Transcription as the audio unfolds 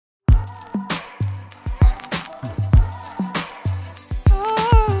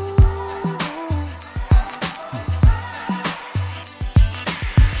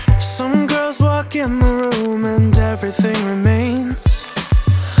everything remains.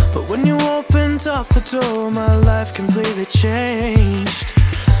 But when you opened up the door, my life completely changed.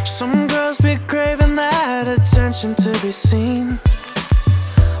 Some girls be craving that attention to be seen,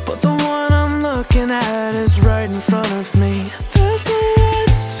 but the one I'm looking at is right in front of me. There's no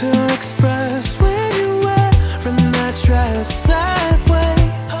words to express when you're wearing that dress that way.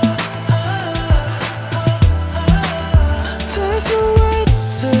 There's no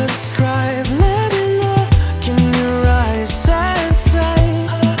words to describe. Let me look in your eyes and say,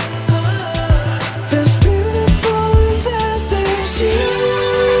 there's beautiful and then there's you.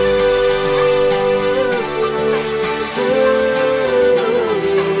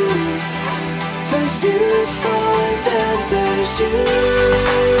 There's beautiful and then there's you.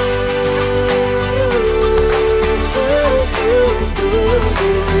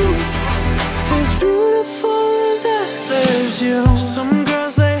 There's beautiful and then there's you. Some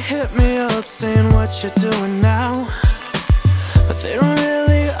girls, they hit me up saying what you're doing now, but they don't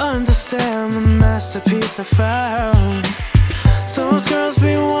really understand the masterpiece I found. Those girls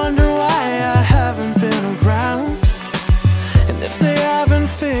be wondering why I haven't been around, and if they haven't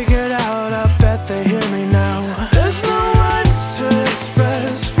figured out, I bet they hear me now. There's no words to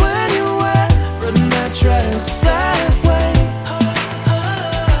express when you're wearing that dress that way.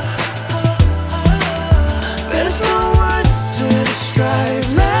 There's no words to describe.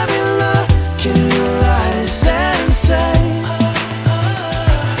 Let me look in your eyes and say,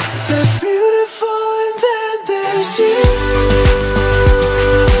 there's beautiful and then there's you.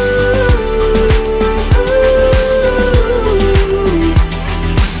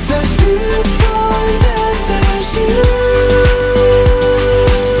 There's beautiful and then there's you.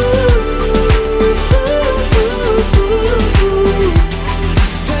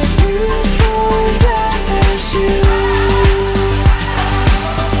 There's beautiful and then there's you.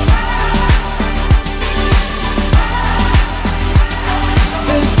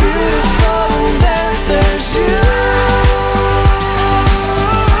 There's beautiful and then there's you.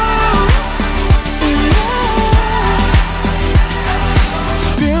 It's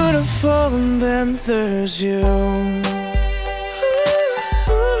beautiful and then there's you.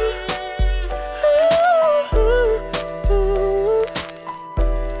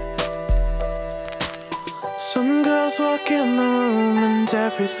 Some girls walk in the room and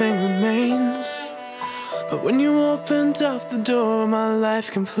everything remains, but when you opened up the door, my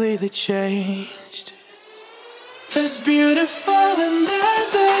life completely changed. There's beautiful and then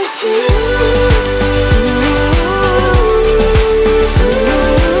there's you.